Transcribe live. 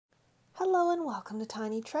Hello and welcome to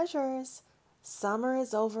Tiny Treasures. Summer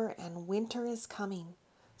is over and winter is coming,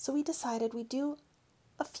 so we decided we'd do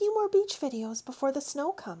a few more beach videos before the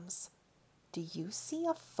snow comes. Do you see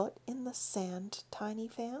a foot in the sand, Tiny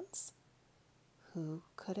fans? Who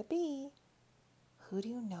could it be? Who do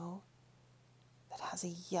you know that has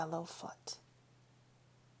a yellow foot?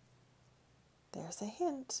 There's a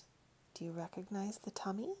hint. Do you recognize the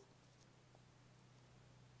tummy?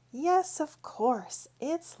 Yes, of course,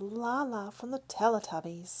 it's Lala from the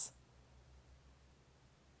Teletubbies.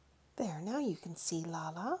 There, now you can see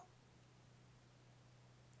Lala.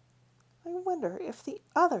 I wonder if the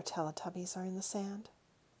other Teletubbies are in the sand.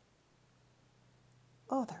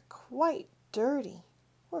 Oh, they're quite dirty.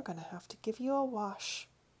 We're going to have to give you a wash.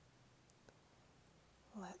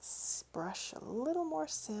 Let's brush a little more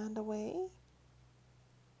sand away.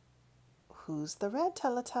 Who's the red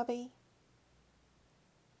Teletubby?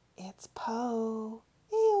 It's Po.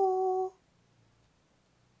 Eeyore.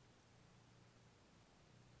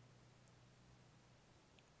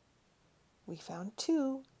 We found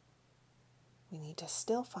two. We need to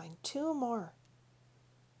still find two more.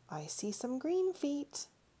 I see some green feet.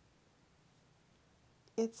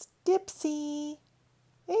 It's Dipsy.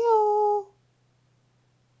 Eeyore.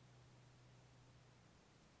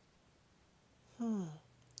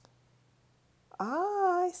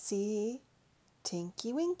 I see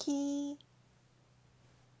Tinky Winky.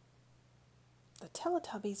 The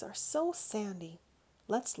Teletubbies are so sandy.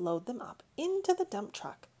 Let's load them up into the dump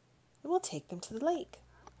truck and we'll take them to the lake.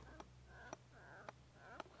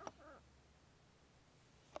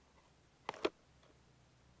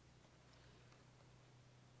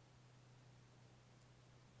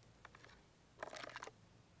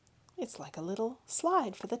 It's like a little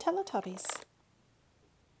slide for the Teletubbies.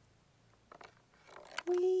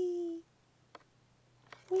 Whee!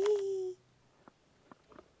 Whee!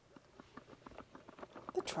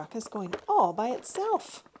 The truck is going all by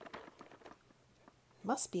itself.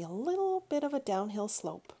 Must be a little bit of a downhill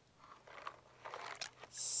slope.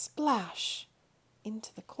 Splash!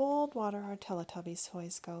 Into the cold water our Teletubbies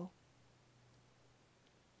toys go.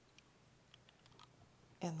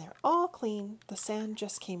 And they're all clean. The sand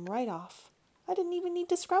just came right off. I didn't even need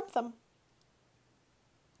to scrub them.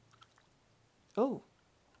 Oh,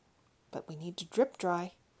 but we need to drip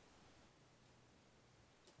dry.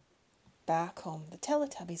 Back home, the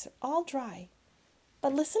Teletubbies are all dry.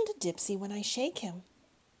 But listen to Dipsy when I shake him.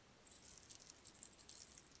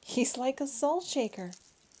 He's like a salt shaker.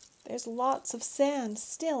 There's lots of sand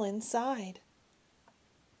still inside.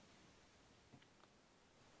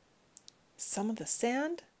 Some of the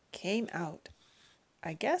sand came out.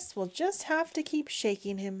 I guess we'll just have to keep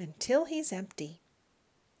shaking him until he's empty.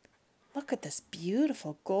 Look at this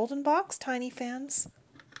beautiful golden box, Tiny fans.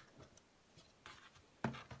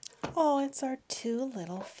 Oh, it's our two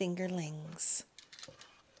little fingerlings.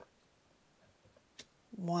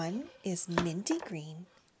 One is minty green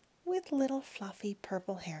with little fluffy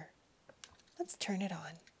purple hair. Let's turn it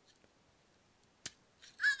on.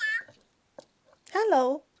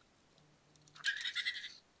 Hello.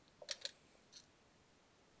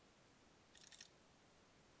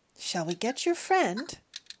 Shall we get your friend?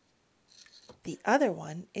 The other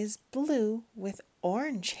one is blue with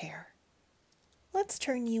orange hair. Let's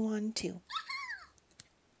turn you on too.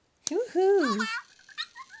 Woohoo!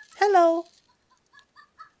 Hello.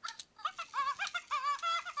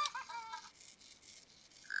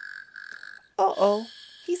 Uh-oh,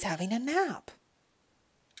 he's having a nap.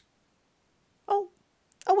 Oh,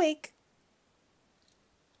 awake.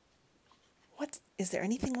 Is there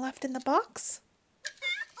anything left in the box?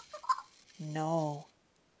 No.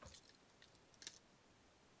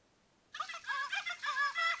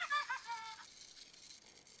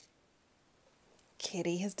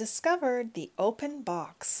 Kitty has discovered the open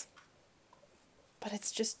box, but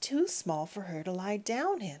it's just too small for her to lie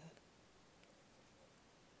down in.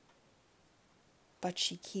 But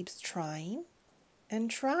she keeps trying and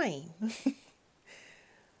trying.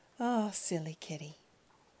 Oh, silly kitty.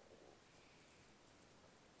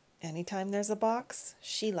 Anytime there's a box,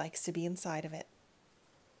 she likes to be inside of it.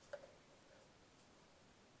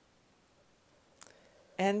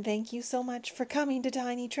 And thank you so much for coming to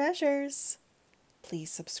Tiny Treasures.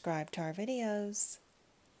 Please subscribe to our videos.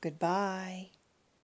 Goodbye.